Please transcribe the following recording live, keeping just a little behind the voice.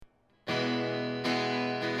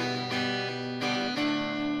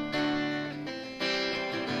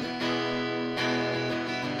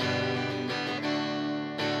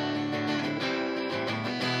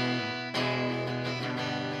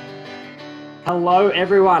Hello,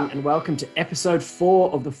 everyone, and welcome to episode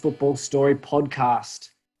 4 of the Football Story podcast.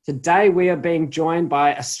 Today, we are being joined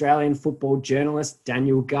by Australian football journalist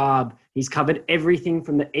Daniel Garb. He's covered everything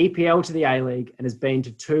from the EPL to the A-League and has been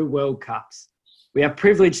to 2 World Cups. We are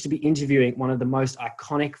privileged to be interviewing one of the most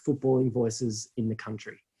iconic footballing voices in the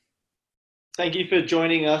country. Thank you for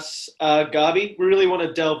joining us, Garby. We really want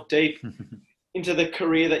to delve deep into the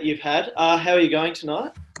career that you've had. How are you going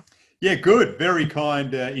tonight? Yeah, good. Very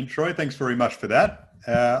kind intro. Thanks very much for that.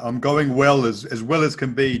 I'm going well as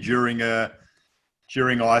can be during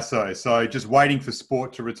ISO. So just waiting for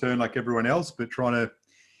sport to return like everyone else, but trying to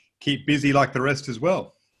keep busy like the rest as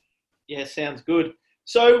well. Yeah, sounds good.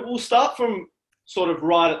 So we'll start from sort of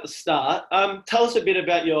right at the start. Tell us a bit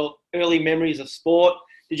about your early memories of sport.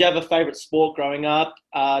 Did you have a favourite sport growing up?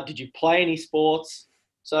 Did you play any sports?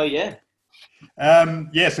 So, yeah.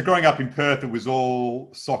 So growing up in Perth, it was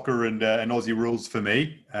all soccer and Aussie rules for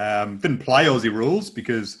me. Didn't play Aussie rules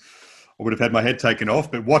because I would have had my head taken off,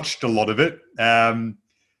 but watched a lot of it.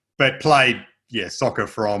 But played, soccer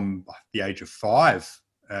from the age of 5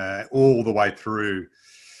 all the way through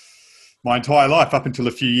my entire life up until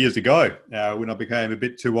a few years ago when I became a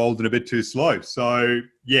bit too old and a bit too slow. So,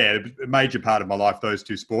 yeah, a major part of my life, those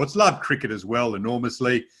 2 sports. Loved cricket as well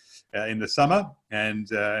enormously. In the summer and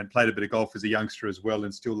played a bit of golf as a youngster as well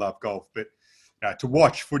and still love golf. But to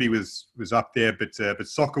watch footy was up there, but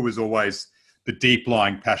soccer was always the deep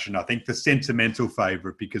lying passion. I think the sentimental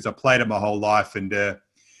favourite because I played it my whole life and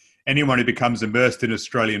anyone who becomes immersed in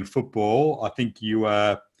Australian football, I think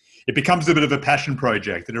it becomes a bit of a passion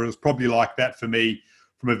project, and it was probably like that for me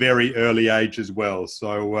from a very early age as well.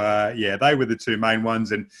 So, they were the 2 main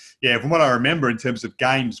ones. And, from what I remember in terms of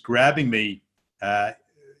games grabbing me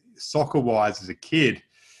soccer-wise as a kid,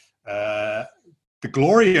 the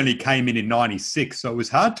glory only came in 96, so it was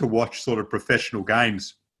hard to watch sort of professional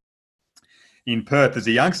games in Perth as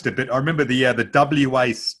a youngster. But I remember the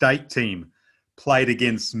WA state team played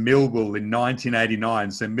against Millwall in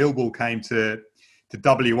 1989. So Millwall came to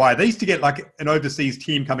WA. They used to get like an overseas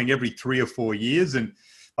team coming every 3 or 4 years, and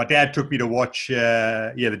my dad took me to watch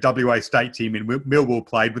the WA state team in Millwall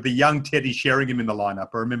played with the young Teddy Sheringham in the lineup.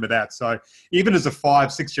 I remember that. So even as a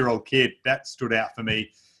 5-6-year-old kid, that stood out for me.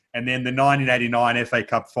 And then the 1989 FA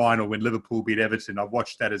Cup final when Liverpool beat Everton, I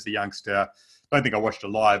watched that as a youngster. I don't think I watched it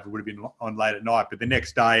live. It would have been on late at night. But the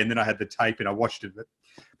next day, and then I had the tape and I watched it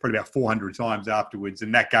probably about 400 times afterwards.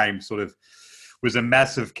 And that game sort of was a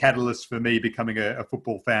massive catalyst for me becoming a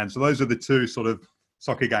football fan. So those are the 2 sort of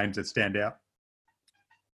soccer games that stand out.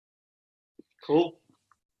 Cool.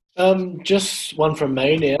 Just one from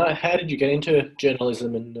me now. How did you get into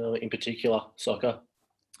journalism and in particular soccer?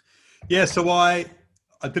 Yeah, so I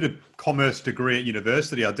did a commerce degree at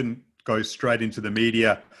university. I didn't go straight into the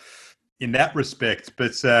media in that respect,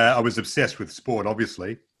 but I was obsessed with sport,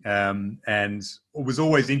 obviously, and was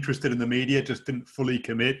always interested in the media, just didn't fully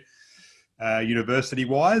commit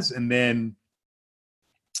university-wise. And then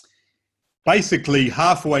basically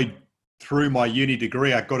halfway through my uni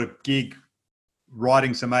degree, I got a gig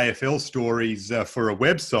writing some AFL stories for a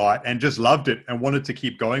website and just loved it and wanted to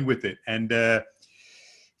keep going with it. And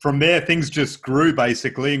from there, things just grew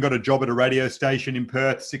basically and got a job at a radio station in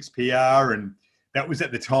Perth, 6PR. And that was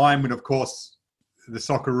at the time when, of course, the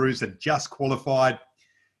Socceroos had just qualified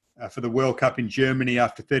for the World Cup in Germany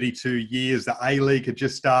after 32 years. The A-League had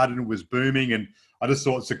just started and was booming. And I just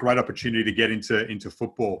thought it's a great opportunity to get into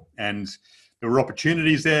football. And there were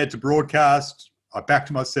opportunities there to broadcast. I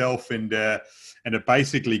backed myself and it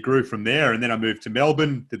basically grew from there. And then I moved to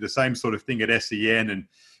Melbourne, did the same sort of thing at SEN, and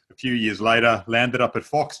a few years later landed up at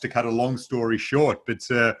Fox to cut a long story short. But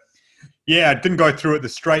I didn't go through it the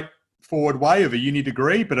straightforward way of a uni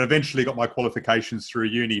degree, but eventually got my qualifications through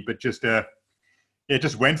uni. But just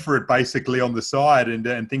went for it basically on the side,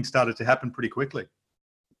 and things started to happen pretty quickly.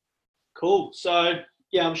 Cool. So,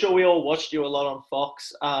 I'm sure we all watched you a lot on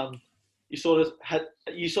Fox. You sort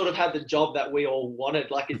of had the job that we all wanted.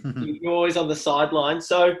 Like you're always on the sideline.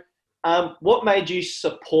 So, what made you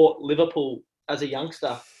support Liverpool as a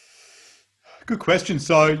youngster? Good question.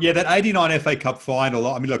 So, that 89 FA Cup final,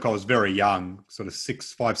 I mean, look, I was very young, sort of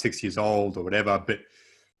 6 years old or whatever. But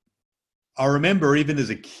I remember even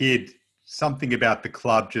as a kid, something about the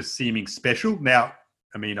club just seeming special. Now,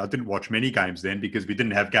 I mean, I didn't watch many games then because we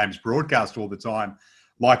didn't have games broadcast all the time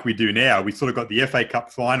like we do now. We sort of got the FA Cup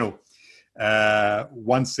final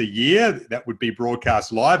once a year that would be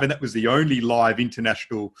broadcast live, and that was the only live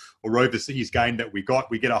international or overseas game that we got.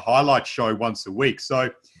 We get a highlight show once a week. So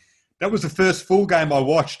that was the first full game I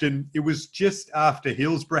watched, and it was just after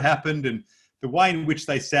Hillsborough happened, and the way in which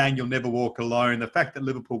they sang "You'll Never Walk Alone," the fact that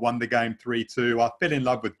Liverpool won the game 3-2, I fell in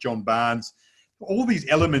love with John Barnes all these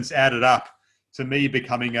elements added up to me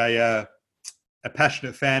becoming a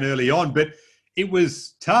passionate fan early on. But it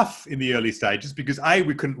was tough in the early stages because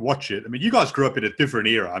we couldn't watch it. I mean, you guys grew up in a different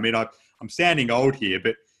era. I mean, I'm sounding old here,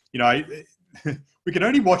 but we could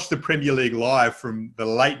only watch the Premier League live from the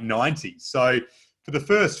late 90s. So for the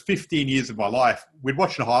first 15 years of my life, we'd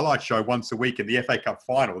watch a highlight show once a week in the FA Cup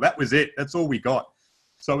final. That was it. That's all we got.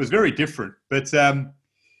 So it was very different. But I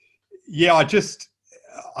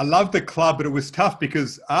loved the club, but it was tough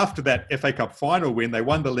because after that FA Cup final win, they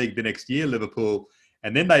won the league the next year, Liverpool,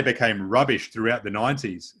 and then they became rubbish throughout the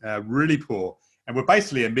 90s, really poor. And we're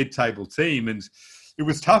basically a mid-table team. And it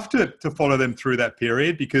was tough to follow them through that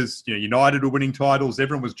period because, United were winning titles.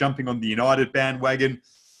 Everyone was jumping on the United bandwagon.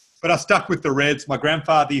 But I stuck with the Reds. My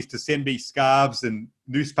grandfather used to send me scarves and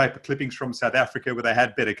newspaper clippings from South Africa where they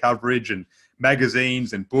had better coverage and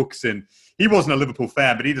magazines and books. And he wasn't a Liverpool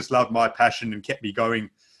fan, but he just loved my passion and kept me going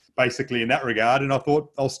basically in that regard. And I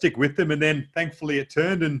thought I'll stick with them. And then thankfully it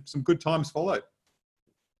turned and some good times followed.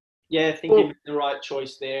 Yeah, I think you made the right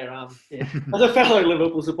choice there. As a fellow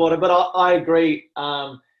Liverpool supporter, but I agree.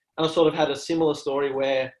 And I sort of had a similar story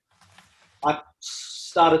where I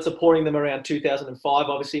started supporting them around 2005.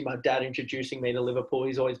 Obviously, my dad introducing me to Liverpool.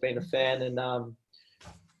 He's always been a fan. And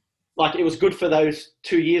it was good for those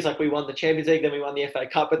 2 years. We won the Champions League, then we won the FA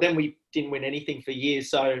Cup, but then we didn't win anything for years.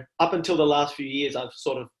 So up until the last few years, I've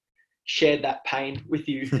sort of shared that pain with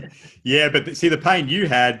you. Yeah, but see, the pain you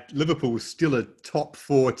had, Liverpool was still a top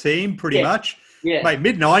 4 team pretty much. Yeah. Mate,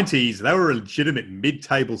 mid-90s, they were a legitimate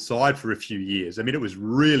mid-table side for a few years. I mean, it was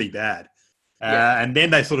really bad. And then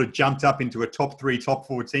they sort of jumped up into a top 3, top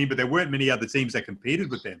 4 team, but there weren't many other teams that competed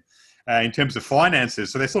with them in terms of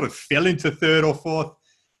finances. So they sort of fell into 3rd or 4th,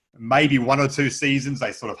 maybe 1 or 2 seasons.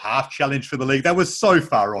 They sort of half challenged for the league. They were so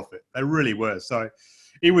far off it. They really were. So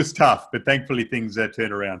it was tough, but thankfully things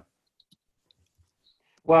turned around.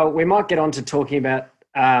 Well, we might get on to talking about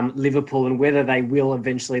Liverpool and whether they will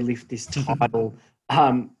eventually lift this title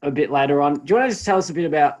a bit later on. Do you want to just tell us a bit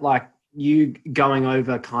about you going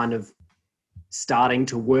over kind of starting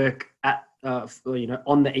to work at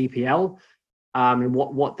on the EPL and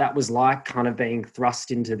what that was like, kind of being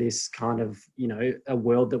thrust into this kind of a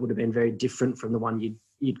world that would have been very different from the one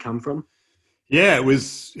you'd come from? Yeah, it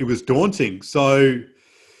was daunting. So,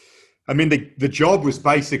 I mean, the job was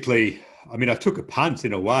basically. I mean, I took a punt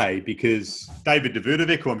in a way because David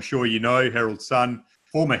Davutovic, who I'm sure you know, Herald Sun,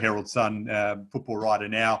 former Herald Sun football writer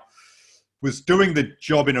now, was doing the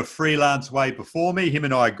job in a freelance way before me. Him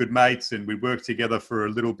and I are good mates and we worked together for a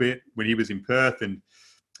little bit when he was in Perth. And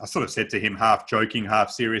I sort of said to him, half joking,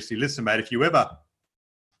 half seriously, listen, mate, if you ever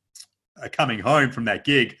are coming home from that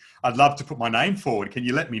gig, I'd love to put my name forward. Can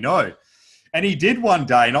you let me know? And he did one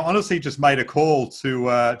day. And I honestly just made a call to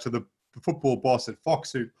the football boss at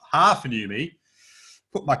Fox, who half knew me,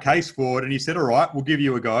 put my case forward, and he said, all right, we'll give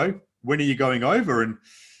you a go. When are you going over? And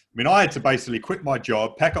I mean, I had to basically quit my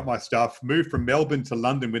job, pack up my stuff, move from Melbourne to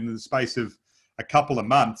London within the space of a couple of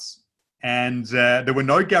months. And there were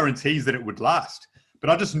no guarantees that it would last. But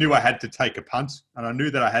I just knew I had to take a punt, and I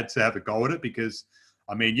knew that I had to have a go at it because,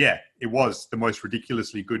 I mean, yeah, it was the most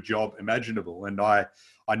ridiculously good job imaginable. And I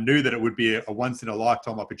knew that it would be a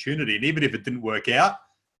once-in-a-lifetime opportunity. And even if it didn't work out,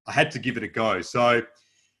 I had to give it a go. So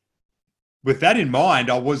with that in mind,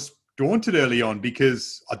 I was daunted early on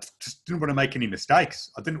because I just didn't want to make any mistakes.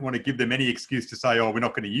 I didn't want to give them any excuse to say, oh, we're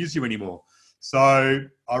not going to use you anymore. So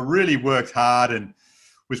I really worked hard and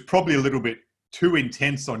was probably a little bit too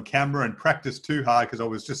intense on camera and practiced too hard because I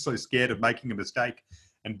was just so scared of making a mistake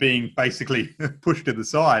and being basically pushed to the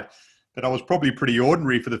side that I was probably pretty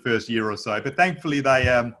ordinary for the first year or so. But thankfully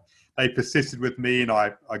they persisted with me and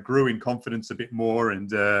I grew in confidence a bit more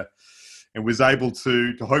and was able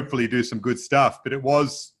to hopefully do some good stuff. But it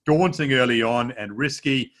was daunting early on and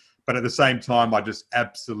risky, but at the same time, I just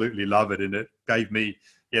absolutely love it. And it gave me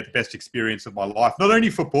the best experience of my life. Not only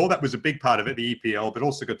football, that was a big part of it, the EPL, but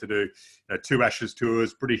also got to do 2 Ashes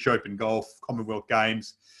tours, British Open golf, Commonwealth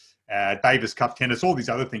Games, Davis Cup tennis, all these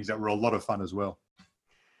other things that were a lot of fun as well.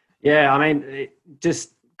 Yeah, I mean,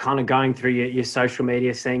 just kind of going through your social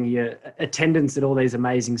media, seeing your attendance at all these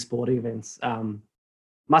amazing sporting events.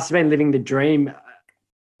 Must have been living the dream.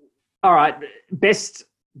 All right, best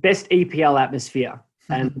EPL atmosphere.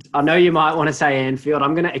 And I know you might want to say Anfield.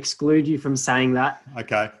 I'm going to exclude you from saying that.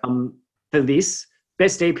 Okay. For this,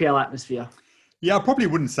 best EPL atmosphere. Yeah, I probably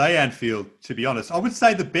wouldn't say Anfield, to be honest. I would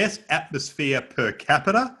say the best atmosphere per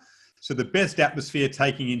capita. So the best atmosphere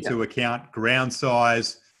taking into account ground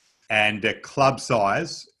size and club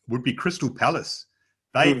size would be Crystal Palace.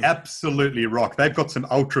 They absolutely rock. They've got some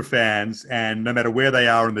ultra fans, and no matter where they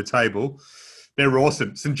are on the table, They're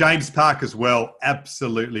awesome. St James Park as well,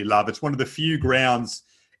 absolutely love. It's one of the few grounds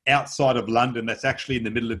outside of London that's actually in the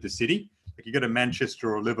middle of the city. Like you go to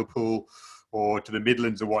Manchester or Liverpool or to the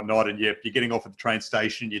Midlands or whatnot, and you're getting off at the train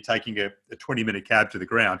station, you're taking a 20-minute cab to the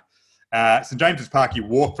ground. St James's Park, you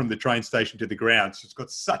walk from the train station to the ground. So it's got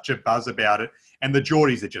such a buzz about it. And the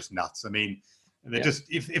Geordies are just nuts. I mean, they're just,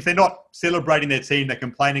 if they're not celebrating their team, they're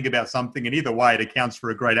complaining about something. And either way, it accounts for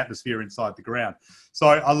a great atmosphere inside the ground. So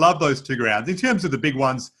I love those two grounds. In terms of the big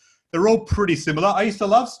ones, they're all pretty similar. I used to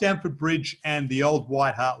love Stamford Bridge and the old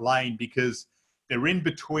White Hart Lane because they're in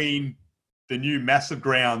between the new massive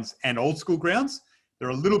grounds and old school grounds. They're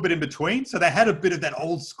a little bit in between. So they had a bit of that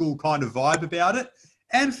old school kind of vibe about it.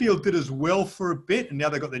 Anfield did as well for a bit, and now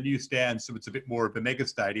they've got the new stand, so it's a bit more of a mega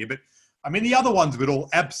stadium. But, I mean, the other ones would all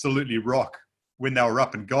absolutely rock when they were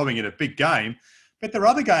up and going in a big game. But there are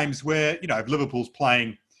other games where, if Liverpool's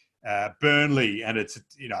playing Burnley and it's,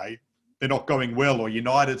 they're not going well, or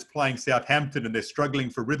United's playing Southampton and they're struggling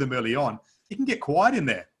for rhythm early on, you can get quiet in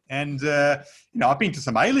there. And, I've been to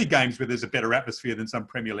some A-League games where there's a better atmosphere than some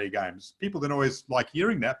Premier League games. People don't always like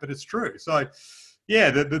hearing that, but it's true. So, yeah,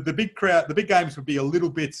 the big crowd, the big games would be a little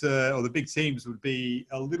bit, or the big teams would be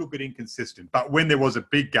a little bit inconsistent. But when there was a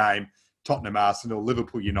big game, Tottenham, Arsenal,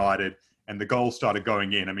 Liverpool, United, and the goals started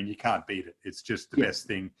going in, I mean, you can't beat it. It's just the best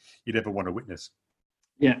thing you'd ever want to witness.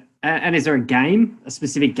 Yeah. And is there a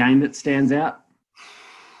specific game that stands out?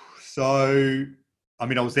 So, I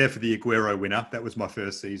mean, I was there for the Aguero winner. That was my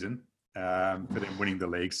first season for them winning the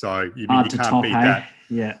league. So you can't beat that.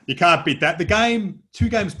 Yeah. You can't beat that. The two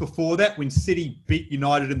games before that, when City beat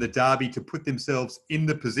United in the derby to put themselves in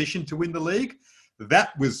the position to win the league,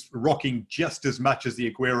 that was rocking just as much as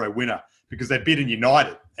the Aguero winner because they beat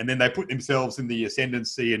United and then they put themselves in the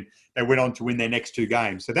ascendancy and they went on to win their next two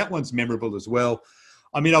games. So that one's memorable as well.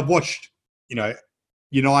 I mean, I've watched,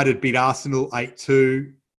 United beat Arsenal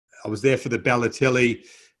 8-2. I was there for the Balotelli,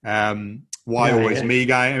 Me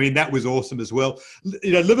game. I mean, that was awesome as well.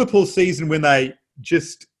 Liverpool's season when they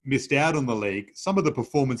just missed out on the league, some of the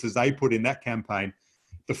performances they put in that campaign,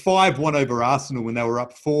 the 5-1 over Arsenal when they were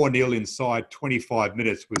up 4-0 inside 25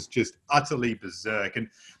 minutes was just utterly berserk. And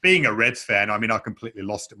being a Reds fan, I mean, I completely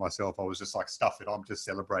lost it myself. I was just like, stuff it, I'm just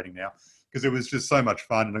celebrating now because it was just so much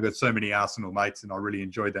fun. And I got so many Arsenal mates and I really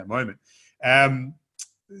enjoyed that moment.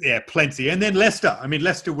 Plenty. And then Leicester. I mean,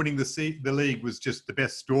 Leicester winning the league was just the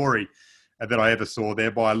best story that I ever saw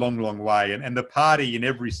there by a long, long way. And the party in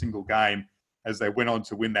every single game as they went on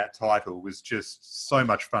to win that title was just so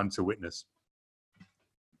much fun to witness.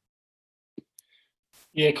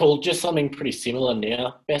 Yeah, cool. Just something pretty similar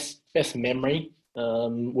now. Best memory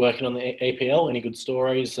working on the EPL. Any good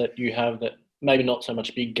stories that you have that maybe not so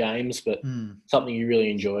much big games, but something you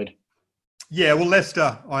really enjoyed? Yeah, well,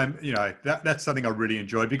 Leicester, that's something I really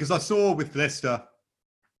enjoyed because I saw with Leicester,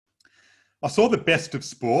 I saw the best of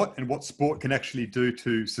sport and what sport can actually do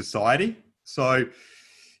to society. So,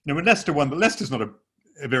 when Leicester won, Leicester's not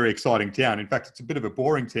a very exciting town. In fact, it's a bit of a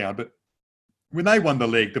boring town. But when they won the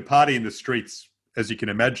league, the party in the streets, as you can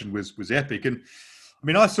imagine, was epic. And I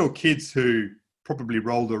mean, I saw kids who probably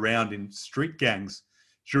rolled around in street gangs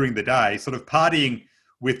during the day, sort of partying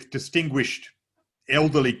with distinguished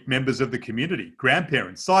elderly members of the community,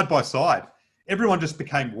 grandparents, side by side. Everyone just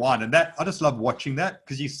became one. And that I just love watching that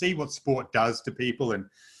because you see what sport does to people and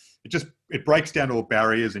it breaks down all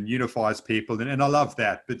barriers and unifies people. And I love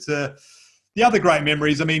that. But the other great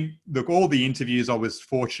memories, I mean, look, all the interviews I was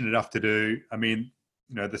fortunate enough to do. I mean,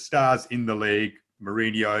 the stars in the league,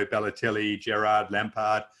 Mourinho, Balotelli, Gerrard,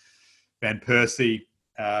 Lampard, Van Persie,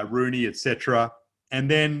 Rooney, etc. And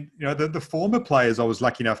then, the former players I was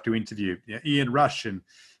lucky enough to interview, Ian Rush and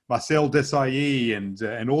Marcel Desailly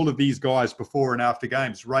and all of these guys before and after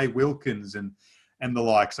games, Ray Wilkins and the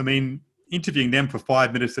likes. I mean, interviewing them for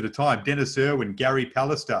 5 minutes at a time, Dennis Irwin, Gary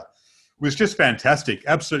Pallister, was just fantastic.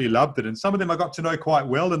 Absolutely loved it. And some of them I got to know quite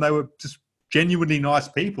well and they were just genuinely nice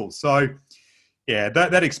people. So, yeah,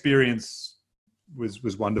 that experience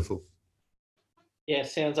was wonderful. Yeah,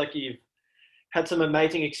 sounds like you've had some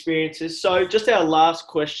amazing experiences. So just our last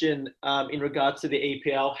question in regards to the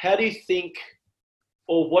EPL, how do you think,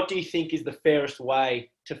 or what do you think is the fairest way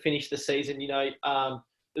to finish the season?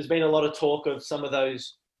 There's been a lot of talk of some of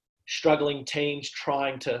those struggling teams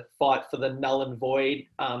trying to fight for the null and void,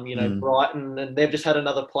 Brighton, and they've just had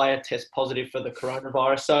another player test positive for the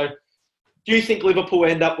coronavirus. So do you think Liverpool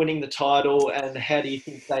end up winning the title, and how do you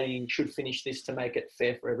think they should finish this to make it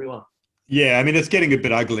fair for everyone? Yeah, I mean, it's getting a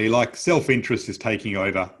bit ugly. Like self-interest is taking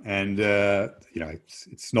over, and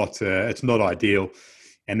it's not ideal.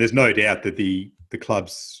 And there's no doubt that the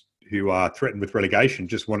clubs who are threatened with relegation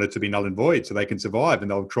just want it to be null and void so they can survive, and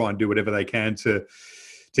they'll try and do whatever they can to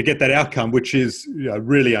get that outcome, which is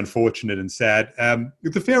really unfortunate and sad.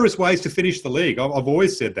 The fairest way is to finish the league. I've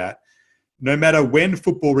always said that. No matter when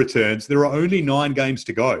football returns, there are only 9 games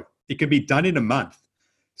to go. It can be done in a month.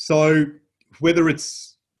 So whether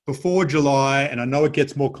it's before July, and I know it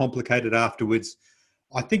gets more complicated afterwards,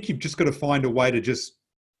 I think you've just got to find a way to just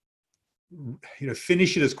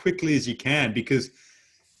finish it as quickly as you can, because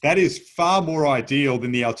that is far more ideal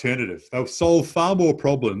than the alternative. They'll solve far more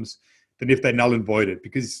problems than if they null and void it,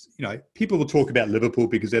 because people will talk about Liverpool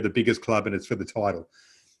because they're the biggest club and it's for the title.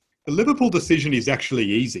 The Liverpool decision is actually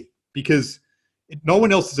easy because no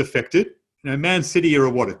one else is affected. Man City are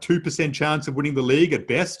a 2% chance of winning the league at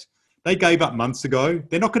best. They gave up months ago.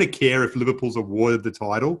 They're not going to care if Liverpool's awarded the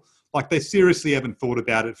title. Like, they seriously haven't thought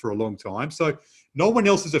about it for a long time. So no one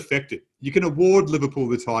else is affected. You can award Liverpool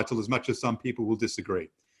the title as much as some people will disagree.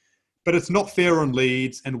 But it's not fair on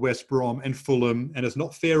Leeds and West Brom and Fulham, and it's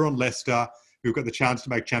not fair on Leicester, who've got the chance to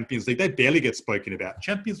make Champions League. They barely get spoken about.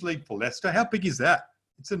 Champions League for Leicester, how big is that?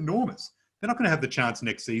 It's enormous. They're not going to have the chance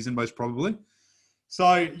next season, most probably.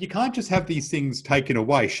 So you can't just have these things taken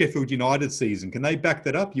away. Sheffield United season, can they back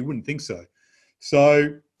that up? You wouldn't think so. So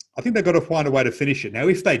I think they've got to find a way to finish it. Now,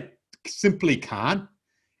 if they simply can't,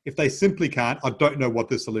 I don't know what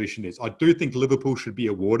the solution is. I do think Liverpool should be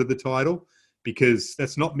awarded the title, because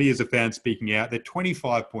that's not me as a fan speaking out. They're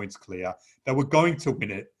 25 points clear. They were going to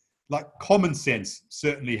win it. Like, common sense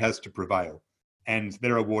certainly has to prevail, and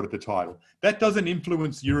they're awarded the title. That doesn't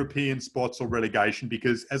influence European spots or relegation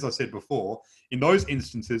because, as I said before, in those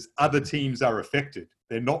instances, other teams are affected.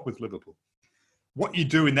 They're not with Liverpool. What you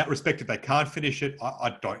do in that respect, if they can't finish it,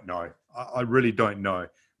 I don't know. I really don't know.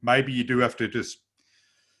 Maybe you do have to just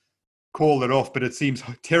call it off, but it seems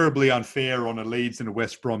terribly unfair on a Leeds and a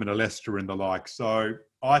West Brom and a Leicester and the like. So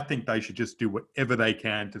I think they should just do whatever they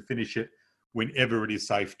can to finish it whenever it is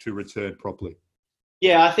safe to return properly.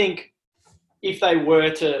 Yeah, I think if they were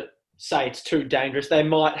to say it's too dangerous, they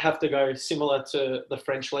might have to go similar to the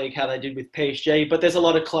French league, how they did with PSG. But there's a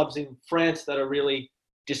lot of clubs in France that are really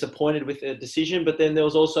disappointed with their decision. But then there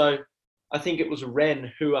was also, I think it was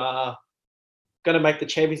Rennes, who are going to make the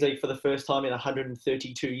Champions League for the first time in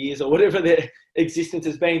 132 years or whatever their existence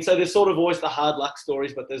has been. So there's sort of always the hard luck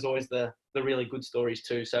stories, but there's always the really good stories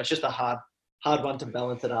too. So it's just a hard one to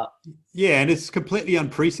balance it up. Yeah, and it's completely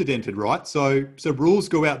unprecedented, right? So rules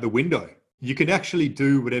go out the window. You can actually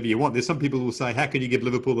do whatever you want. There's some people who will say, how can you give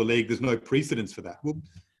Liverpool the league? There's no precedence for that. Well,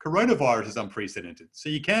 coronavirus is unprecedented. So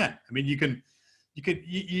you can. I mean,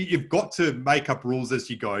 you've got to make up rules as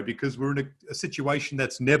you go, because we're in a situation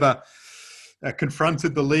that's never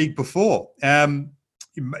confronted the league before. Do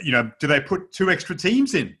they put 2 extra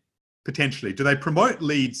teams in potentially? Do they promote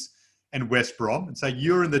Leeds and West Brom and say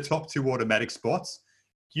you're in the top 2 automatic spots?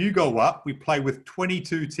 You go up. We play with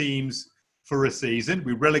 22 teams for a season.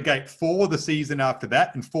 We relegate 4 the season after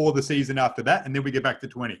that and 4 the season after that, and then we get back to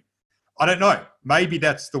 20. I don't know. Maybe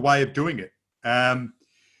that's the way of doing it,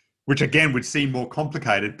 which again would seem more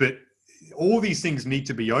complicated, but all these things need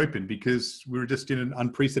to be open because we're just in an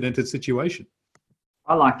unprecedented situation.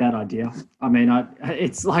 I like that idea. I mean,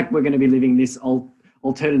 it's like we're going to be living this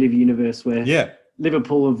alternative universe where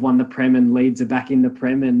Liverpool have won the Prem and Leeds are back in the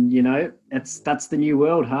Prem, and that's the new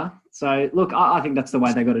world, huh? So look, I think that's the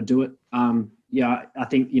way they got to do it. I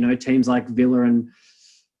think teams like Villa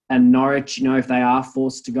and Norwich, if they are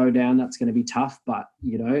forced to go down, that's going to be tough. But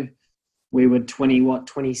we were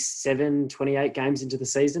 27, 28 games into the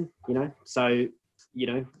season, so,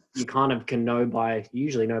 you kind of can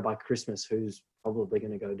usually know by Christmas who's probably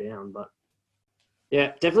going to go down. But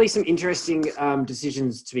yeah, definitely some interesting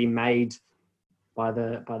decisions to be made by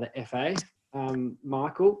the FA.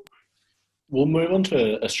 Michael? We'll move on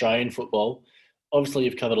to Australian football. Obviously,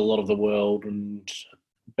 you've covered a lot of the world and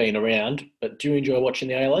been around, but do you enjoy watching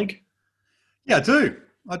the A-League? Yeah, I do.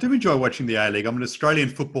 I do enjoy watching the A-League. I'm an Australian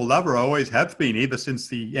football lover. I always have been, ever since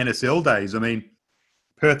the NSL days. I mean,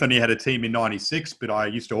 Perth only had a team in 96, but I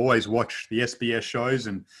used to always watch the SBS shows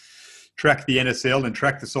and track the NSL and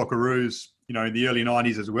track the Socceroos, in the early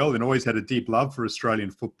 90s as well, and always had a deep love for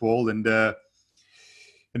Australian football. And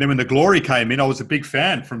then when the Glory came in, I was a big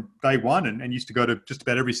fan from day one and used to go to just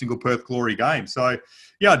about every single Perth Glory game. So,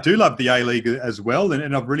 yeah, I do love the A-League as well,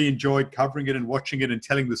 and I've really enjoyed covering it and watching it and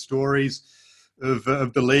telling the stories of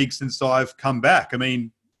the league since I've come back. I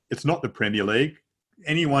mean, it's not the Premier League.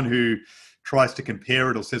 Anyone who tries to compare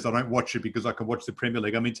it or says I don't watch it because I can watch the Premier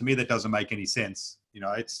League, I mean, to me, that doesn't make any sense.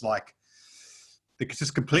 It's like, it's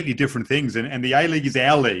just completely different things. And the A-League is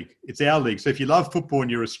our league. It's our league. So if you love football and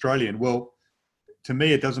you're Australian, well, to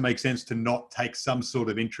me, it doesn't make sense to not take some sort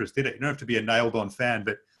of interest in it. You don't have to be a nailed-on fan,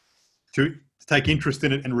 but to take interest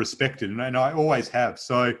in it and respect it, and I always have.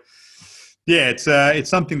 So, yeah, it's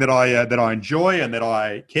something that I enjoy and that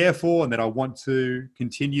I care for and that I want to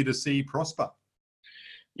continue to see prosper.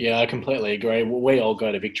 Yeah, I completely agree. Well, we all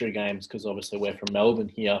go to victory games because obviously we're from Melbourne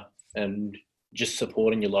here, and just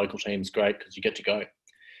supporting your local team is great because you get to go.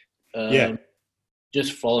 Yeah.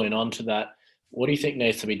 Just following on to that, what do you think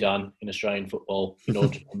needs to be done in Australian football in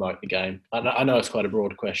order to promote the game? I know it's quite a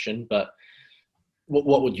broad question, but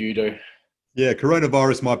what would you do? Yeah,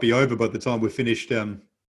 coronavirus might be over by the time we've finished the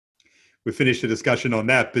discussion on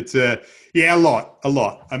that. But yeah, a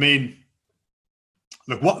lot. I mean,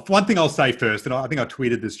 look, one thing I'll say first, and I think I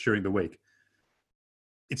tweeted this during the week.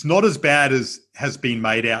 It's not as bad as has been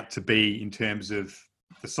made out to be in terms of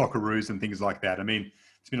the Socceroos and things like that. I mean,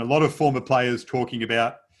 there's been a lot of former players talking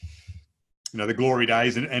about, the glory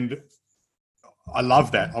days, and I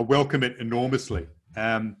love that. I welcome it enormously.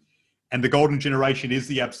 And the golden generation is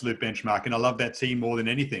the absolute benchmark, and I love that team more than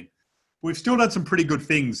anything. We've still done some pretty good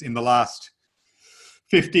things in the last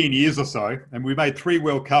 15 years or so, and we made 3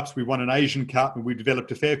 World Cups. We won an Asian Cup, and we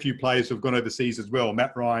developed a fair few players who've gone overseas as well.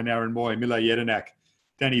 Matt Ryan, Aaron Moy, Mila Jedinak,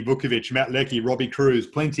 Danny Vukovic, Matt Leckie, Robbie Cruz,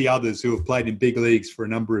 plenty others who have played in big leagues for a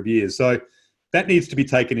number of years. So that needs to be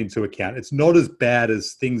taken into account. It's not as bad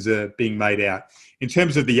as things are being made out. In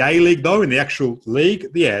terms of the A-League, though, in the actual league,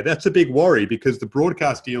 yeah, that's a big worry because the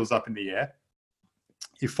broadcast deal's up in the air.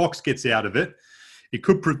 If Fox gets out of it, it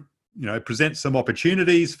could present some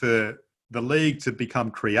opportunities for the league to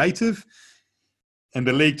become creative and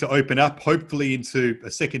the league to open up, hopefully, into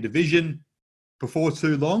a second division before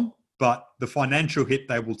too long. But the financial hit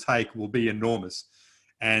they will take will be enormous.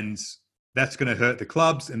 And that's going to hurt the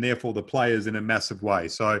clubs and therefore the players in a massive way.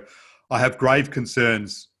 So I have grave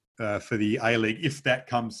concerns for the A-League if that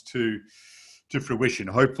comes to fruition.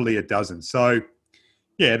 Hopefully it doesn't. So,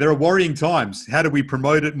 yeah, there are worrying times. How do we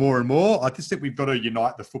promote it more and more? I just think we've got to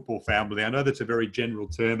unite the football family. I know that's a very general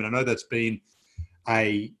term, and I know that's been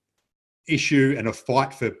a issue and a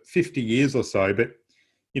fight for 50 years or so. But,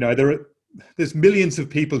 there's millions of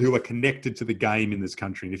people who are connected to the game in this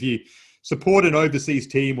country. And if you support an overseas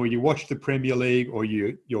team or you watch the Premier League or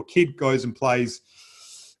your kid goes and plays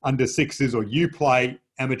under sixes or you play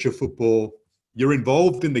amateur football, you're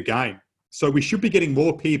involved in the game. So we should be getting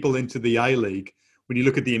more people into the A-League when you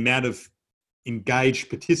look at the amount of engaged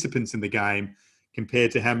participants in the game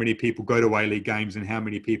compared to how many people go to A-League games and how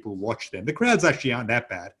many people watch them. The crowds actually aren't that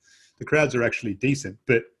bad. The crowds are actually decent,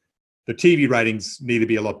 but the TV ratings need to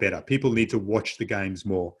be a lot better. People need to watch the games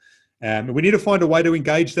more. And we need to find a way to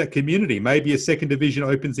engage that community. Maybe a second division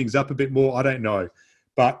opens things up a bit more. I don't know.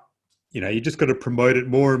 But, you just got to promote it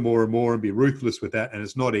more and more and more and be ruthless with that. And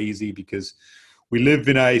it's not easy because we live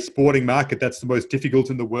in a sporting market that's the most difficult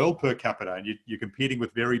in the world per capita. And you're competing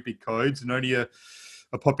with very big codes and only a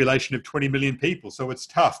population of 20 million people. So it's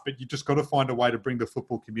tough, but you just got to find a way to bring the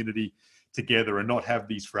football community together and not have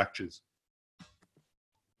these fractures.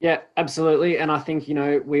 Yeah, absolutely. And I think,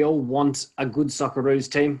 we all want a good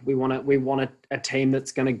Socceroos team. We want a team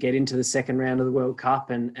that's going to get into the second round of the World Cup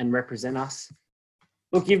and represent us.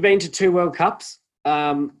 Look, you've been to 2 World Cups.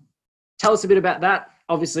 Tell us a bit about that.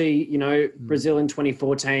 Obviously, Brazil in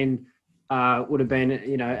 2014 would have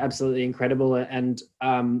been, absolutely incredible. And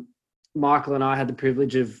Michael and I had the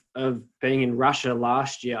privilege of being in Russia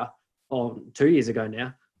last year, or 2 years ago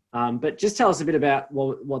now. But just tell us a bit about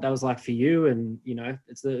what that was like for you. And,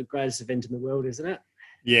 it's the greatest event in the world, isn't it?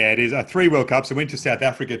 Yeah, it is. 3 World Cups. I went to South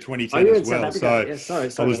Africa 2010 as well. So yeah, sorry,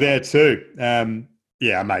 I was there too.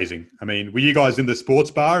 Yeah, amazing. I mean, were you guys in the sports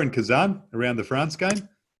bar in Kazan around the France game?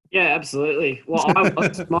 Yeah, absolutely. Well,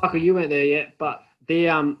 Michael, you weren't there yet, but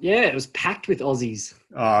it was packed with Aussies.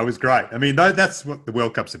 Oh, it was great. I mean, that's what the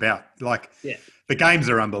World Cup's about. Like, the games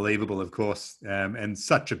are unbelievable, of course, and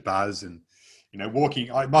such a buzz. And,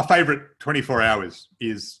 my favourite 24 hours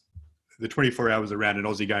is the 24 hours around an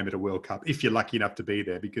Aussie game at a World Cup, if you're lucky enough to be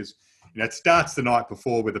there, because, it starts the night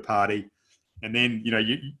before with a party. And then,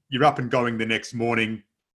 you're up and going the next morning,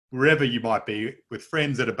 wherever you might be, with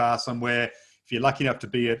friends at a bar somewhere. If you're lucky enough to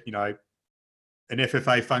be at, an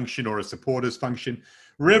FFA function or a supporters function,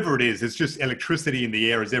 wherever it is, it's just electricity in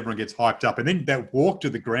the air as everyone gets hyped up. And then that walk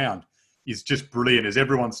to the ground is just brilliant as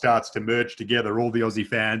everyone starts to merge together, all the Aussie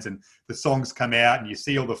fans, and the songs come out and you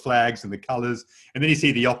see all the flags and the colours. And then you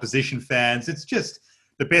see the opposition fans. It's just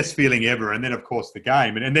the best feeling ever. And then, of course, the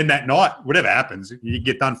game. And then that night, whatever happens, you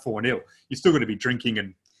get done 4-0. You're still going to be drinking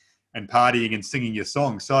and partying and singing your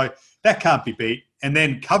song. So that can't be beat. And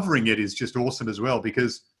then covering it is just awesome as well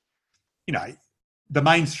because, the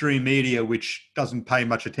mainstream media, which doesn't pay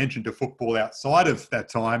much attention to football outside of that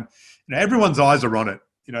time, everyone's eyes are on it.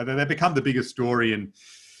 They become the biggest story in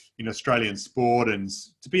Australian sport, and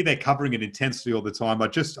to be there covering it intensely all the time, I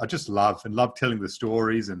just love telling the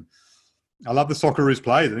stories, and I love the Socceroos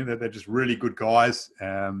players. I think that they're just really good guys,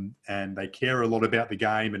 and they care a lot about the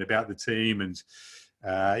game and about the team, and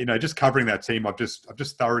just covering that team, I've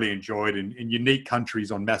just thoroughly enjoyed in unique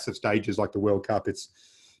countries on massive stages like the World Cup. It's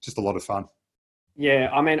just a lot of fun. Yeah,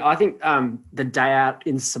 I mean, I think the day out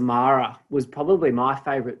in Samara was probably my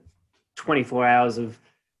favourite 24 hours of,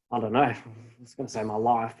 I don't know, I was going to say my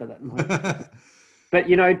life, but that might... But,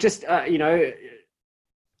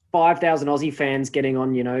 5,000 Aussie fans getting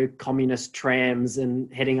on, communist trams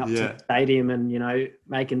and heading up to the stadium and,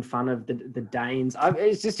 making fun of the Danes.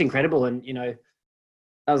 It's just incredible. And,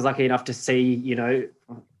 I was lucky enough to see,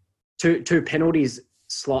 two penalties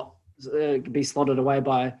be slotted away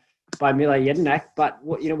by Mile Jedinak. But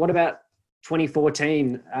what about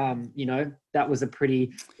 2014? That was a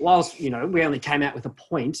pretty, whilst we only came out with a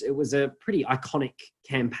point, it was a pretty iconic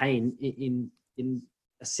campaign in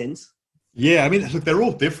a sense. Yeah, I mean, look, they're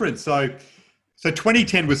all different. So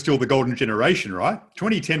 2010 was still the golden generation, right?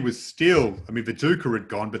 2010 was still, I mean, Viduka had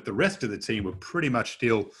gone, but the rest of the team were pretty much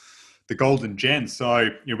still the golden gen. So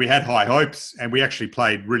we had high hopes, and we actually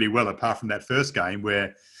played really well, apart from that first game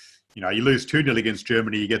where you lose 2-0 against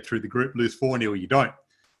Germany, you get through the group, lose 4-0, you don't.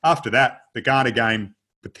 After that, the Ghana game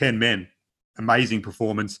with 10 men, amazing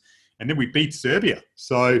performance. And then we beat Serbia.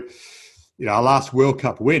 So, our last World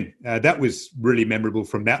Cup win, that was really memorable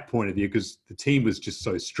from that point of view because the team was just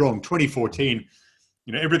so strong. 2014,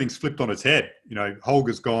 everything's flipped on its head.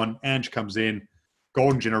 Holger's gone, Ange comes in,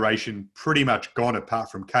 golden generation pretty much gone apart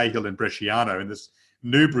from Cahill and Bresciano. And this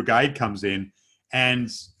new brigade comes in. And,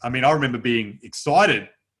 I mean, I remember being excited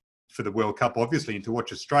for the World Cup, obviously, and to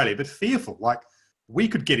watch Australia, but fearful. Like, we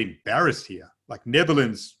could get embarrassed here. Like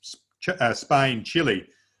Netherlands, Spain, Chile.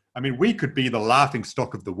 I mean, we could be the laughing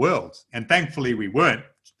stock of the world. And thankfully, we weren't.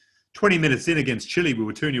 20 minutes in against Chile, we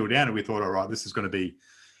were 2-0 down, and we thought, all right, this is going to be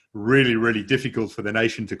really, really difficult for the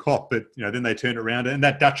nation to cop. But, then they turned around, and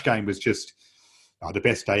that Dutch game was just the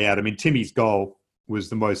best day out. I mean, Timmy's goal was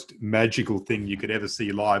the most magical thing you could ever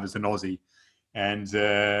see live as an Aussie. And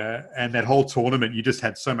that whole tournament, you just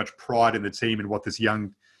had so much pride in the team and what this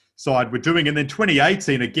young side were doing. And then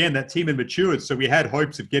 2018, again, that team had matured. So we had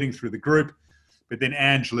hopes of getting through the group. But then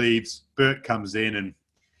Ange leaves, Bert comes in, and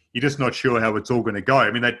you're just not sure how it's all going to go.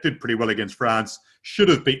 I mean, they did pretty well against France, should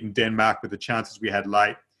have beaten Denmark with the chances we had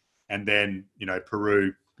late. And then,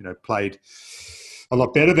 Peru, played a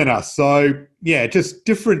lot better than us. So, yeah, just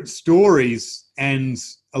different stories and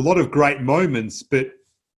a lot of great moments. But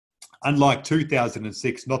unlike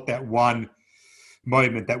 2006, not that one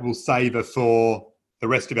moment that we'll savour for the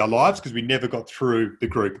rest of our lives because we never got through the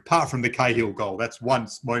group, apart from the Cahill goal. That's one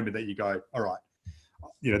moment that you go, all right,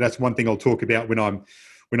 that's one thing I'll talk about when I'm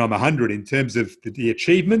 100 in terms of the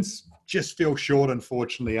achievements. Just fell short,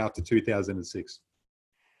 unfortunately, after 2006.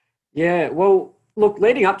 Yeah, well, look,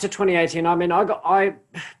 leading up to 2018, I mean, I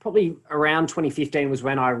probably around 2015 was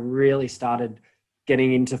when I really started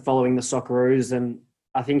getting into following the Socceroos, and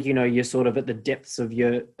I think, you're sort of at the depths of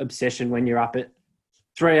your obsession when you're up at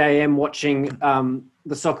 3 a.m. watching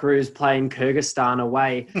the Socceroos playing Kyrgyzstan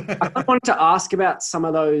away. I wanted to ask about some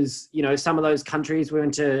of those, some of those countries. We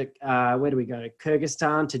went to, where do we go?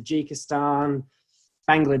 Kyrgyzstan, Tajikistan,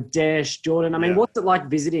 Bangladesh, Jordan. I mean, what's it like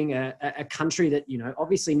visiting a country that,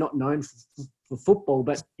 obviously not known for football,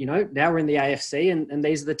 but, now we're in the AFC and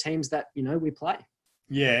these are the teams that, we play.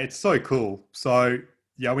 Yeah, it's so cool. So,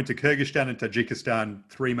 I went to Kyrgyzstan and Tajikistan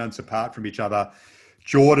 3 months apart from each other.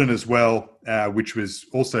 Jordan as well, which was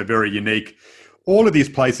also very unique. All of these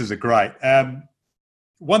places are great.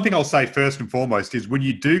 One thing I'll say first and foremost is when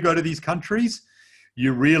you do go to these countries,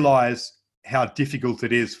 you realise how difficult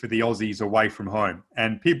it is for the Aussies away from home.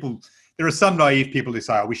 And there are some naive people who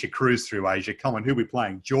say, we should cruise through Asia. Come on, who are we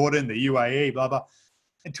playing? Jordan, the UAE, blah, blah.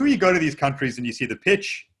 Until you go to these countries and you see the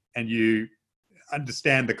pitch and you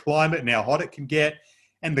understand the climate and how hot it can get,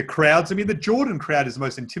 and the crowds. I mean, the Jordan crowd is the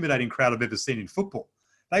most intimidating crowd I've ever seen in football.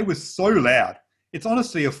 They were so loud. It's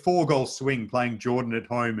honestly a 4-goal swing playing Jordan at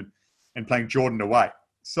home and playing Jordan away.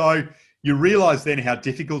 So you realise then how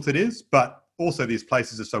difficult it is, but also these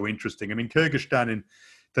places are so interesting. I mean, Kyrgyzstan and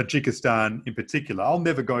Tajikistan in particular, I'll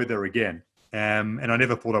never go there again. And I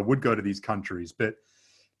never thought I would go to these countries, but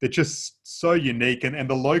they're just so unique. And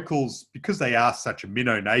the locals, because they are such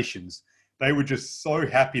minnow nations, they were just so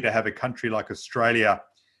happy to have a country like Australia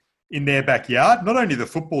in their backyard. Not only the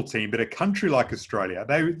football team, but a country like Australia.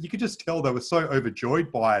 You could just tell they were so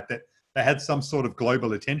overjoyed by it that they had some sort of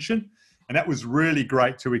global attention. And that was really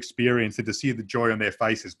great to experience and to see the joy on their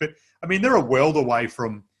faces. But, I mean, they're a world away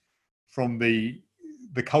from the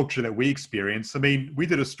culture that we experience. I mean, we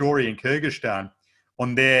did a story in Kyrgyzstan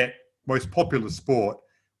on their most popular sport,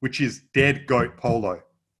 which is dead goat polo.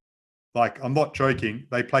 Like, I'm not joking.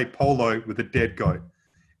 They play polo with a dead goat.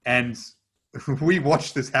 And we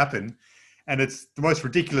watched this happen, and it's the most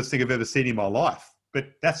ridiculous thing I've ever seen in my life.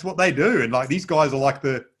 But that's what they do. And, like, these guys are like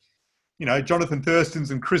the, you know, Jonathan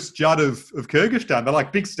Thurstons and Chris Judd of Kyrgyzstan. They're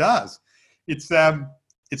like big stars. It's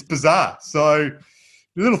bizarre. So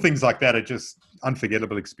little things like that are just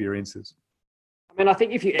unforgettable experiences. I mean, I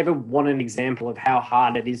think if you ever want an example of how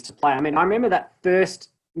hard it is to play, I mean, I remember that first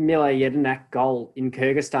Mila Jedinak goal in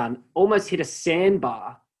Kyrgyzstan almost hit a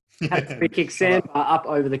sandbar, had a free kick sandbar up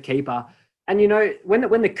over the keeper. And, you know, when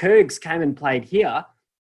the Kyrgyz came and played here,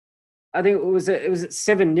 I think it was at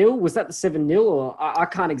 7-0. Was that the 7-0? Or I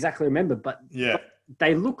can't exactly remember, but yeah,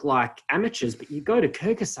 they look like amateurs. But you go to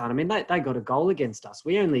Kyrgyzstan, I mean, they got a goal against us.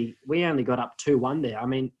 We only got up 2-1 there. I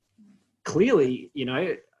mean, clearly, you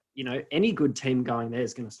know, any good team going there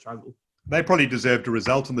is going to struggle. They probably deserved a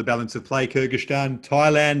result on the balance of play. Kyrgyzstan,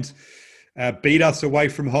 Thailand beat us away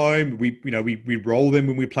from home. We roll them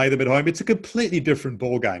when we play them at home. It's a completely different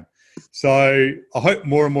ball game. So I hope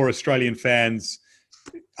more and more Australian fans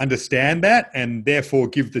understand that and therefore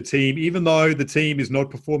give the team, even though the team is not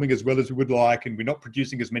performing as well as we would like and we're not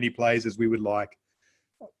producing as many players as we would like,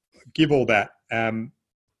 give all that.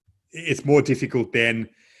 It's more difficult than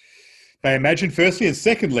they imagine, firstly. And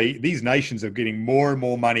secondly, these nations are getting more and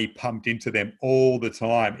more money pumped into them all the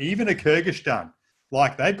time. Even a Kyrgyzstan,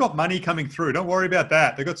 like, they've got money coming through. Don't worry about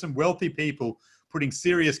that. They've got some wealthy people putting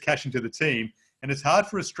serious cash into the team. And it's hard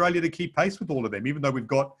for Australia to keep pace with all of them, even though we've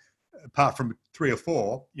got, apart from 3 or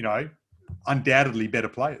 4, you know, undoubtedly better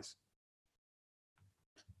players.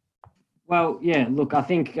 Well, yeah, look, I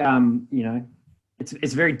think, you know,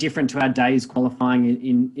 it's very different to our days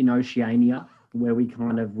qualifying in Oceania, where we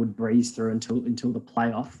kind of would breeze through until the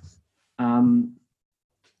playoff.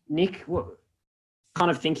 Nick, what kind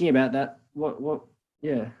of thinking about that?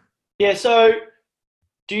 Yeah. Yeah, so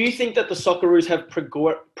do you think that the Socceroos have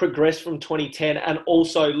progressed from 2010 and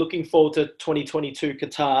also looking forward to 2022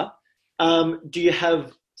 Qatar? Do you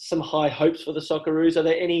have some high hopes for the Socceroos? Are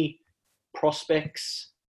there any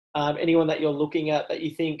prospects, anyone that you're looking at that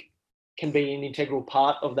you think can be an integral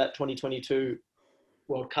part of that 2022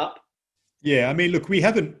 World Cup? Yeah, I mean, look, we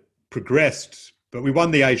haven't progressed, but we won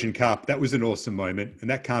the Asian Cup. That was an awesome moment, and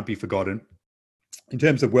that can't be forgotten. In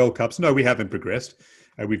terms of World Cups, no, we haven't progressed.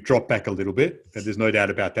 We've dropped back a little bit, and there's no doubt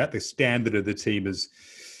about that. The standard of the team has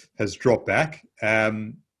dropped back.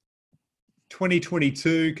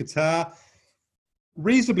 2022 Qatar,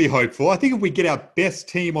 reasonably hopeful. I think if we get our best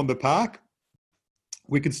team on the park,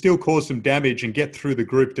 we can still cause some damage and get through the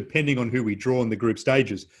group, depending on who we draw in the group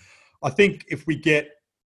stages. I think if we get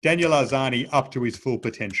Daniel Arzani up to his full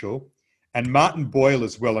potential, and Martin Boyle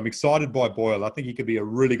as well. I'm excited by Boyle. I think he could be a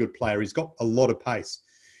really good player. He's got a lot of pace.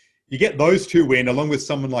 You get those two win, along with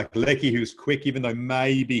someone like Lecky, who's quick, even though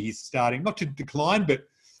maybe he's starting, not to decline, but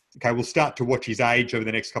okay, we'll start to watch his age over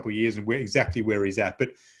the next couple of years and exactly where he's at.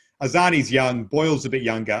 But Arzani's young, Boyle's a bit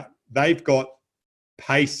younger. They've got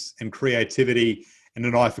pace and creativity and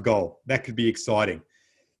an eye for goal. That could be exciting.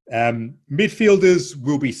 Midfielders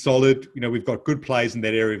will be solid. You know, we've got good players in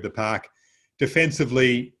that area of the park.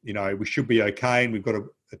 Defensively, you know, we should be okay, and we've got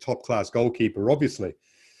a top-class goalkeeper, obviously.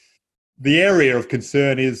 The area of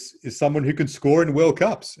concern is someone who can score in World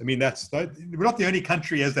Cups. I mean, we're not the only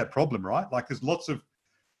country who has that problem, right? Like, there's lots of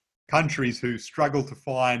countries who struggle to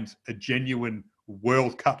find a genuine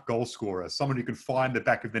World Cup goal scorer, someone who can find the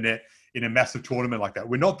back of the net in a massive tournament like that.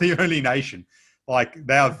 We're not the only nation. Like,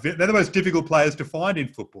 they're the most difficult players to find in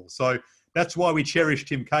football. So that's why we cherished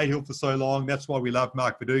Tim Cahill for so long. That's why we loved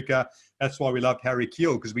Mark Viduka. That's why we loved Harry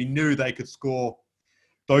Kewell, because we knew they could score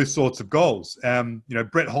those sorts of goals. You know,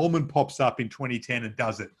 Brett Holman pops up in 2010 and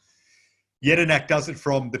does it. Jedinak does it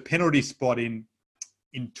from the penalty spot in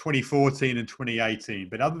 2014 and 2018.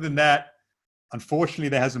 But other than that, unfortunately,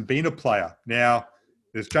 there hasn't been a player. Now,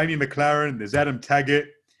 there's Jamie McLaren, there's Adam Taggart,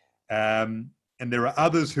 and there are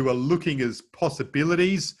others who are looking as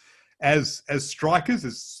possibilities as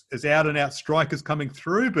strikers, as out-and-out strikers coming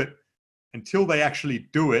through. But until they actually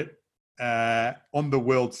do it on the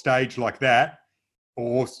world stage like that,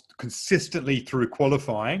 or consistently through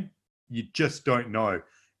qualifying, you just don't know.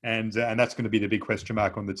 And that's going to be the big question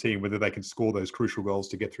mark on the team, whether they can score those crucial goals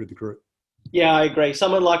to get through the group. Yeah, I agree.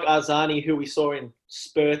 Someone like Arzani, who we saw in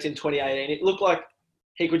spurts in 2018, it looked like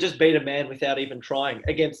he could just beat a man without even trying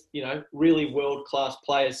against, you know, really world-class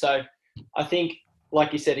players. So I think,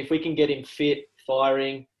 like you said, if we can get him fit,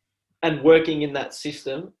 firing, and working in that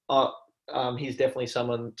system, he's definitely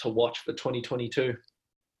someone to watch for 2022.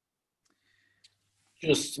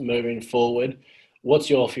 Just moving forward, what's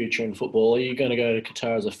your future in football? Are you going to go to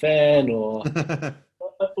Qatar as a fan, or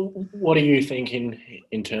what are you thinking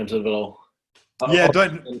in terms of it all? Yeah,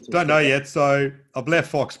 don't know yet. So I've left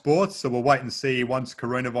Fox Sports, so we'll wait and see once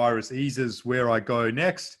coronavirus eases where I go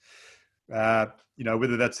next.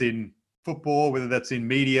 Whether that's in football, whether that's in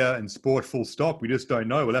media and sport, full stop. We just don't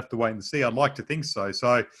know. We'll have to wait and see. I'd like to think so.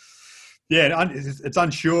 So, yeah, it's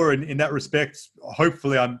unsure in that respect.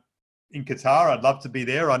 Hopefully I'm in Qatar. I'd love to be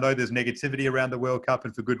there. I know there's negativity around the World Cup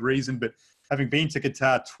and for good reason, but having been to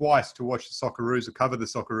Qatar twice to watch the Socceroos or cover the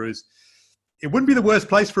Socceroos, it wouldn't be the worst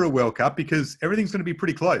place for a World Cup because everything's going to be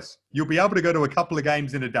pretty close. You'll be able to go to a couple of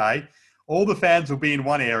games in a day. All the fans will be in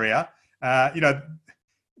one area.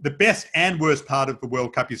 The best and worst part of the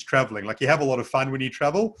World Cup is traveling. Like, you have a lot of fun when you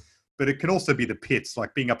travel, but it can also be the pits,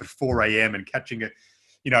 like being up at 4 a.m. and catching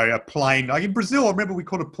a plane. Like in Brazil, I remember we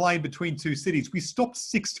caught a plane between two cities. We stopped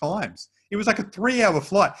 6 times. It was like a 3-hour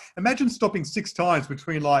flight. Imagine stopping 6 times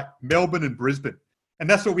between like Melbourne and Brisbane. And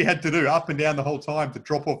that's what we had to do up and down the whole time to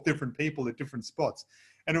drop off different people at different spots.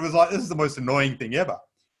 And it was like, this is the most annoying thing ever.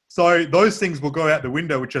 So those things will go out the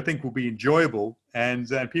window, which I think will be enjoyable, and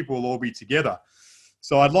people will all be together.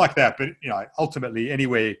 So I'd like that. But, ultimately,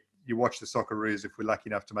 anywhere you watch the Socceroos, if we're lucky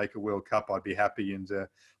enough to make a World Cup, I'd be happy. And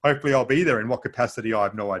hopefully I'll be there. In what capacity, I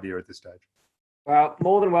have no idea at this stage. Well,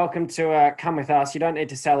 more than welcome to come with us. You don't need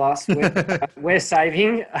to sell us. We're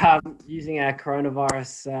saving using our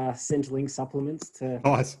coronavirus Centrelink supplements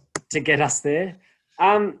to get us there.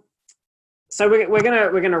 So we're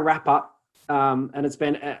gonna wrap up, and it's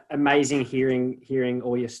been amazing hearing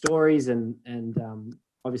all your stories, and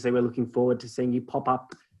obviously we're looking forward to seeing you pop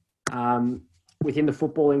up within the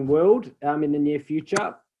footballing world in the near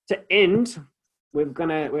future. To end, we're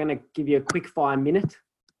gonna give you a quick 5 minute.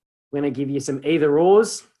 We're going to give you some either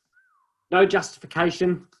ors, no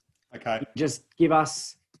justification. Okay. Just give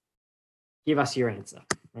us your answer.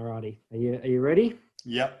 Alrighty. Are you ready?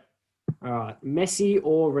 Yep. All right. Messi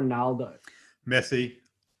or Ronaldo? Messi.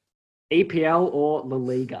 EPL or La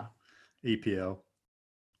Liga? EPL.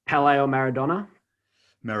 Pele or Maradona?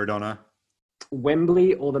 Maradona.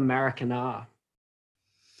 Wembley or the Maracanã?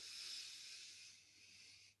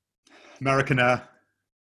 Maracanã.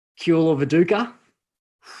 Kuel or Viduka?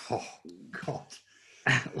 Oh, God.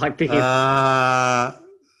 Like picking.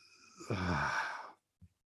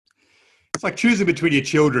 It's like choosing between your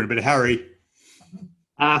children, but Harry.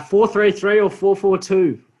 4-3-3 or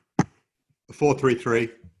 4-4-2?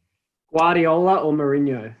 4-3-3. Guardiola or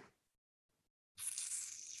Mourinho?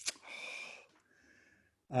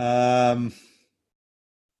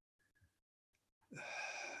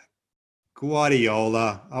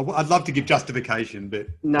 Guardiola. I'd love to give justification, but...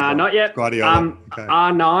 No, not yet. Guardiola. Okay.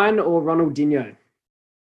 R9 or Ronaldinho?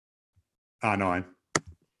 R9.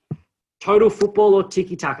 Total football or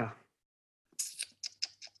tiki-taka?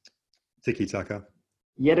 Tiki-taka.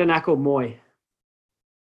 Jedinak or Moy?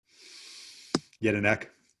 Jedinak.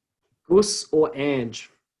 Gus or Ange?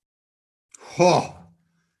 Oh.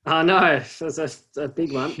 Oh, no. That's a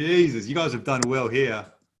big one. Jesus, you guys have done well here.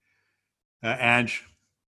 Ange.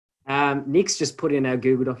 Nick's just put in our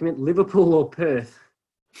Google document, Liverpool or Perth?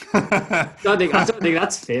 I don't think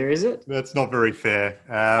that's fair, is it? That's not very fair.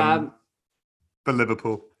 But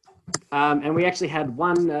Liverpool. And we actually had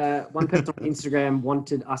one person on Instagram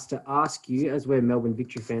wanted us to ask you, as we're Melbourne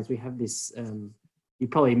Victory fans, we have this, you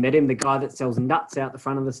probably met him, the guy that sells nuts out the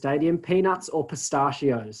front of the stadium, peanuts or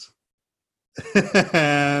pistachios?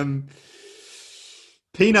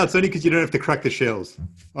 Peanuts, only because you don't have to crack the shells.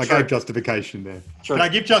 I gave justification there. True. Can I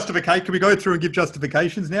give justification? Can we go through and give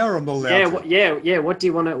justifications now, or I'm not allowed? Yeah. What do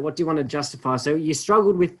you want to justify? So you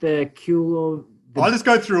struggled with the Kuel. I'll just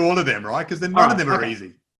go through all of them, right? Because none of them are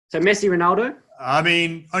easy. So Messi, Ronaldo. I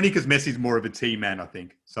mean, only because Messi's more of a team man, I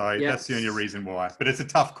think. So that's the only reason why. But it's a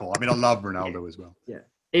tough call. I mean, I love Ronaldo as well. Yeah.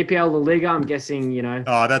 EPL, La Liga. I'm guessing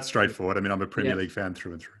Oh, that's straightforward. I mean, I'm a Premier League fan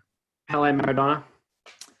through and through. Pele, Maradona.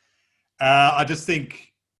 I just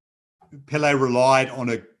think Pele relied on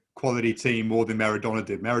a quality team more than Maradona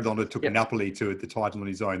did. Maradona took Napoli to the title on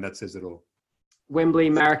his own. That says it all. Wembley,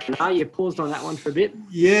 Maracanã. You paused on that one for a bit.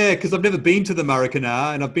 Yeah, because I've never been to the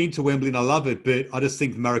Maracanã, and I've been to Wembley and I love it, but I just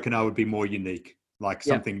think the Maracanã would be more unique, like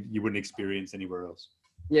something you wouldn't experience anywhere else.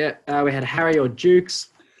 Yeah, we had Harry or Dukes.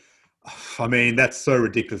 I mean, that's so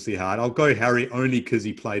ridiculously hard. I'll go Harry only because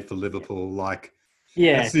he played for Liverpool.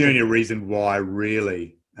 That's the only reason why,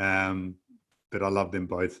 really. But I love them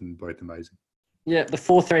both, and both amazing. Yeah, the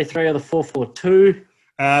 4-3-3 or the 4-4-2.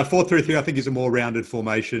 4-3-3, I think, is a more rounded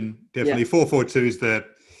formation. Definitely 4-4-2 is the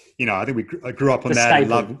I think I grew up on The that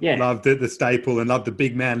staple, and loved the staple and loved the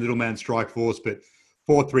big man, little man strike force. But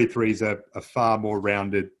 4-3-3 is a far more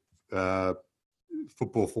rounded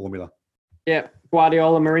football formula. Yeah,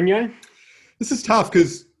 Guardiola, Mourinho. This is tough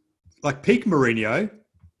because, like, peak Mourinho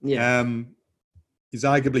is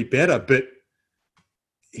arguably better, but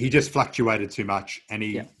he just fluctuated too much and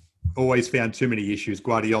he always found too many issues.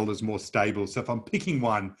 Guardiola's more stable. So if I'm picking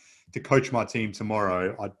one to coach my team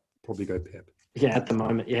tomorrow, I'd probably go Pep. Yeah, at the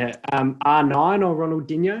moment, yeah. R9 or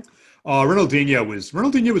Ronaldinho? Oh, Ronaldinho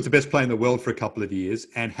was the best player in the world for a couple of years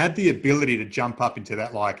and had the ability to jump up into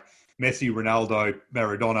that, like, Messi, Ronaldo,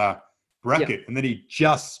 Maradona bracket. And then he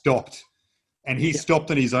just stopped. And he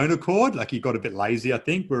stopped on his own accord. Like, he got a bit lazy, I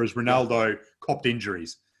think, whereas Ronaldo copped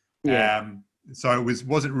injuries. Yeah. So it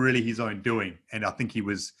wasn't really his own doing. And I think he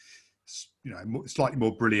was, slightly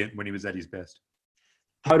more brilliant when he was at his best.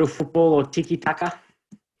 Total football or tiki-taka?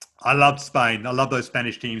 I loved Spain. I love those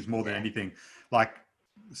Spanish teams more than anything. Like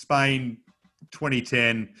Spain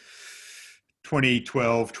 2010,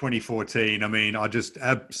 2012, 2014. I mean, I just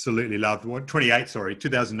absolutely loved 2008,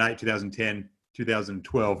 2010,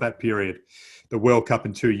 2012, that period. The World Cup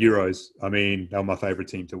and 2 Euros. I mean, they were my favourite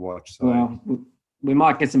team to watch. So. Well, we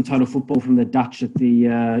might get some total football from the Dutch at the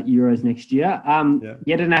Euros next year.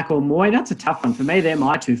 Jedinak or Moy, that's a tough one for me. They're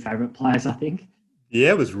my two favourite players, I think. Yeah,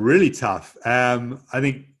 it was really tough. I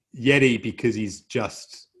think Yeti, because he's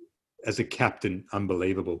just, as a captain,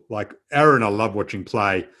 unbelievable. Like, Aaron, I love watching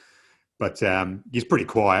play, but he's pretty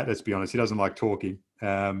quiet, let's be honest. He doesn't like talking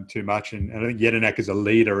too much. And I think Jedinak as a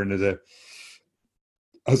leader and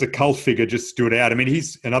as a cult figure just stood out. I mean,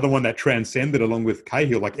 he's another one that transcended along with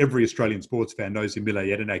Cahill. Like, every Australian sports fan knows who Mile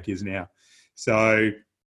Jedinak is now. So,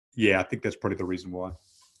 yeah, I think that's probably the reason why.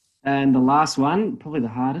 And the last one, probably the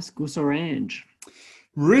hardest, Gus or Ange?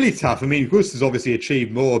 Really tough. I mean, Gus has obviously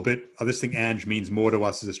achieved more, but I just think Ange means more to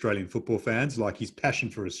us as Australian football fans. Like, his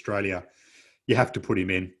passion for Australia, you have to put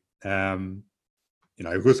him in.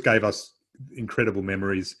 Gus gave us incredible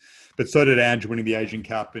memories, but so did Ange winning the Asian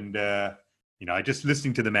Cup and, just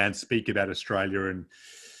listening to the man speak about Australia and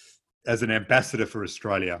as an ambassador for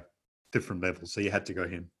Australia, different level. So you had to go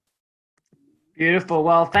him. Beautiful.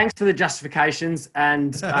 Well, thanks for the justifications.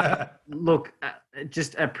 And look,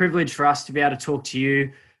 just a privilege for us to be able to talk to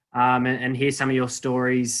you and hear some of your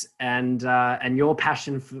stories and your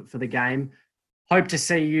passion for the game. Hope to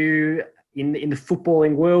see you in the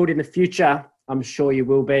footballing world in the future. I'm sure you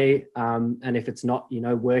will be. And if it's not,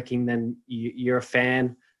 working, then you're a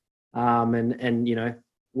fan.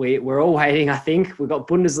 We're all waiting, I think. We've got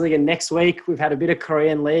Bundesliga next week. We've had a bit of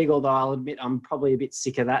Korean League, although I'll admit I'm probably a bit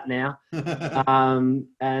sick of that now.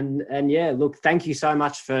 Look, thank you so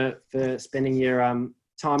much for spending your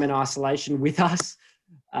time in isolation with us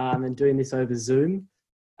and doing this over Zoom.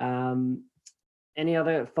 Any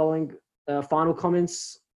other final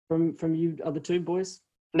comments from you other two boys?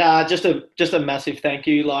 Nah, just a massive thank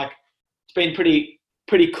you. Like, it's been pretty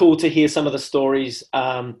cool to hear some of the stories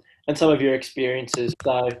and some of your experiences.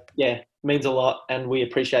 So, yeah, it means a lot, and we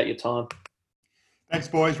appreciate your time. Thanks,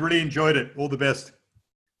 boys. Really enjoyed it. All the best.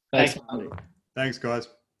 Thanks. Thanks, guys.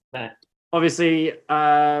 Matt. Obviously,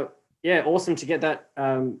 awesome to get that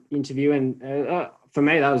interview. And for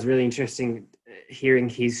me, that was really interesting hearing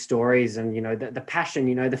his stories and, the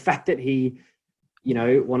passion, the fact that he,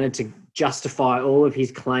 wanted to justify all of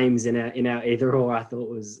his claims in our either or, I thought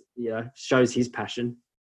was, shows his passion.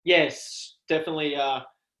 Yes, definitely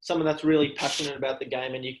someone that's really passionate about the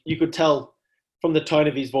game. And you could tell from the tone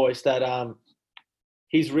of his voice that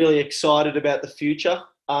he's really excited about the future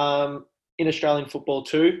in Australian football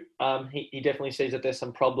too. He definitely sees that there's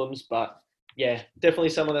some problems, but yeah, definitely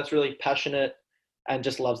someone that's really passionate and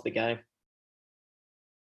just loves the game.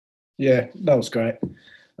 Yeah, that was great.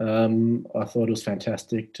 I thought it was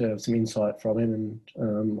fantastic to have some insight from him,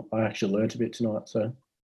 and I actually learnt a bit tonight. So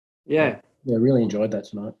yeah, really enjoyed that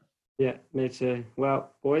tonight. Yeah, me too. Well,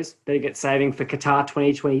 boys, better get saving for Qatar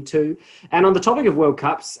 2022. And on the topic of World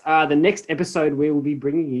Cups, the next episode we will be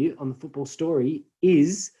bringing you on the Football Story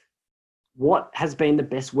is what has been the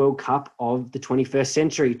best World Cup of the 21st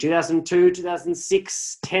century, 2002,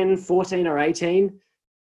 2006, 10, 14 or 18.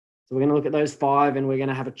 So we're going to look at those 5 and we're going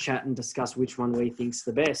to have a chat and discuss which one we think's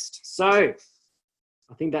the best. So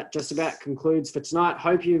I think that just about concludes for tonight.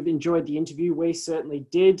 Hope you've enjoyed the interview. We certainly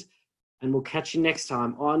did. And we'll catch you next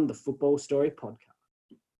time on the Football Story podcast.